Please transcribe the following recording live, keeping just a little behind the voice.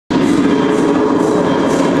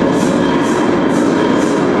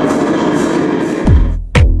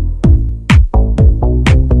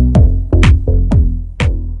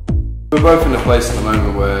a place at the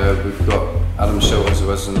moment where we've got Adam Shelton as a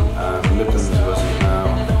resident, Lipton as a resident now.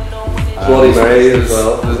 Bloody Mary as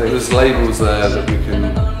well. There's labels there that we can.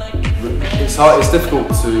 It's hard. It's difficult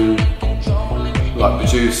to like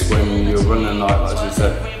produce when you're running a night, like you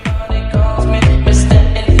said.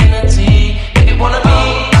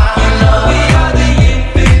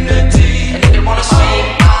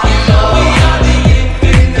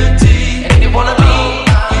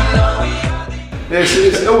 Yeah,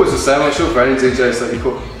 it's always the same. I'm sure for any DJ, it's like you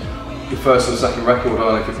put your first or second record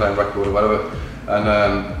on if you're playing record or whatever,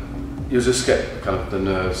 and you'll just get kind of the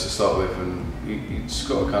nerves to start with, and you just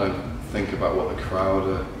got to kind of think about what the crowd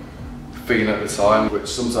are feeling at the time, which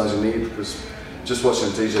sometimes you need, because just watching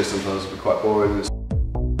a DJ sometimes can be quite boring.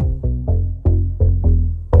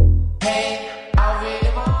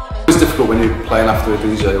 It's difficult when you're playing after a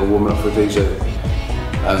DJ or warming up for a DJ,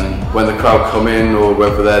 and when the crowd come in, or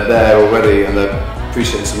whether they're there already and they're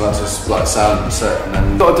appreciating something else like sound and set, and then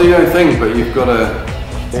you've got to do your own thing, but you've got to.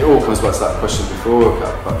 It all comes back to that question before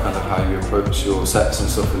about kind of how you approach your sets and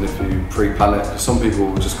stuff, and if you pre-plan it. Because some people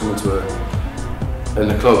will just come into in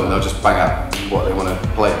the club and they'll just bang out what they want to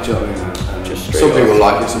play. Do you know what I mean? And some people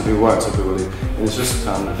like it, some people won't, some people leave. And it's just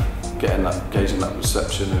kind of gauging that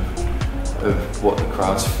perception of what the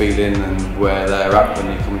crowd's feeling and where they're at when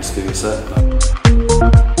you come to do your set.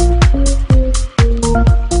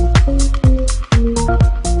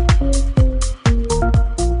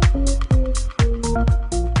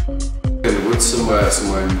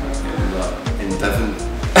 Somewhere in Devon.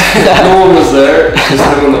 No one was there, just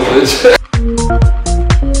living in the woods.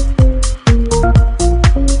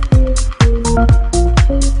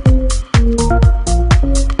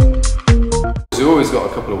 You've always got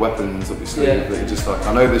a couple of weapons up your sleeve that you just like,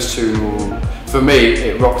 I know this tune will, for me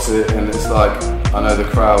it rocks it, and it's like, I know the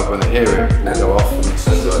crowd when they hear it will go off, and it's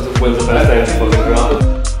when's the best time to fucking grab it?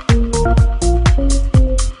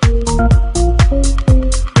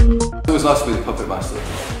 Nice to be the puppet master.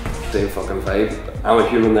 Same fucking vibe. I'm a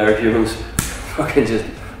human, they're humans. Fucking just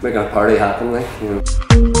make a party happen, like, you know.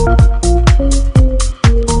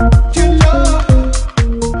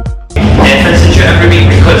 It fits into every beat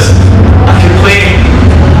because I could play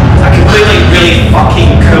like really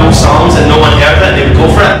fucking cool songs and no one heard it and they would go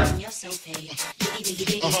for it.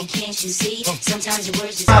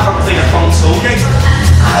 I've ever played a funk soul gig.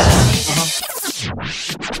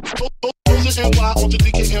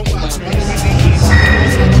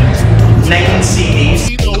 9 CDs.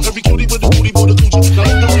 Every cutie with a booty for the coochie.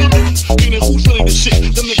 Who's really the shit?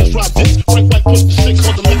 Them niggas ride this. Right, push the stick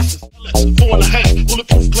on the Lexus. 4.5,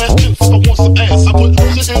 bulletproof glass tips. If I want some ass, I put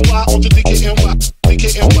Who's it NY onto DKNY.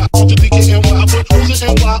 DKNY onto DKNY. I put Who's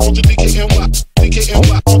it NY onto DKNY.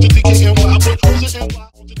 DKNY onto DKNY. I put Who's it NY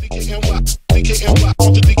onto DKNY. DKNY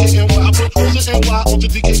onto DKNY. I put Who's it NY onto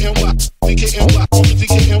DKNY. DKNY onto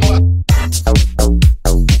DKNY.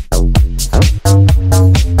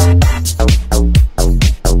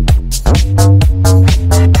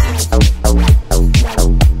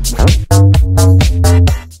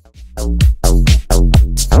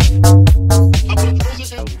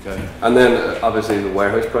 And then obviously the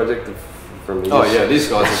warehouse project for me. Oh yeah, these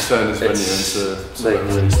guys have turned this venue into something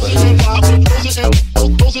really special.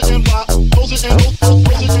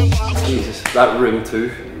 Jesus, that room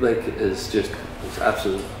 2 like is just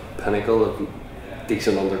absolute pinnacle of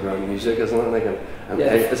decent underground music, isn't it? Like, and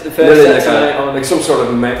yeah, it's the first really like some sort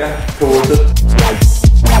of mecca towards it.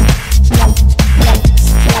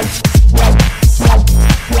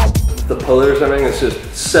 The pillars and everything is just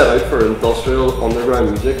set out for industrial underground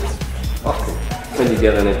music. Fucking, can you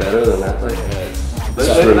get any better than that? Like,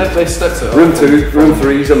 they stepped it up. Room 2, room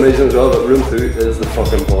 3 is amazing as well, but room 2 is the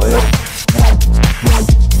fucking boy.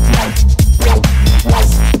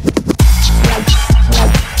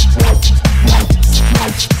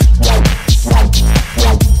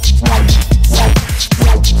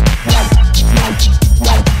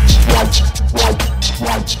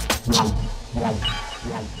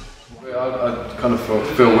 I kind of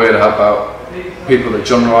feel weird about people that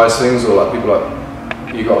genreize things, or like people like,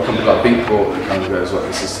 you got a company like Beatport that kind of goes like,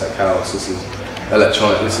 this is tech house, this is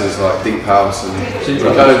electronic, this is like deep house, and so you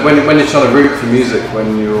kind of, when you're trying to root for music,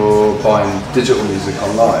 when you're buying digital music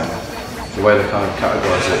online, the way they kind of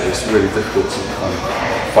categorise it, it's really difficult to kind of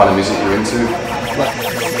find the music you're into.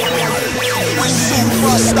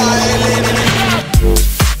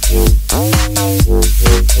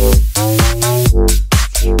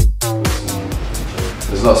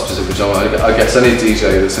 There's not a specific genre. I guess any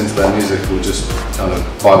DJ that's into their music will just kind of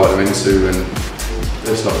buy what they're into, and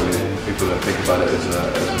there's not really people that think about it as a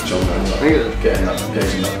genre. Like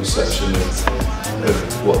gauging that perception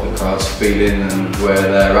of what the crowd's feeling and where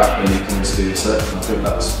they're at when you come to do your set. And I think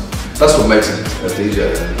that's what makes a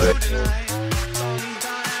DJ.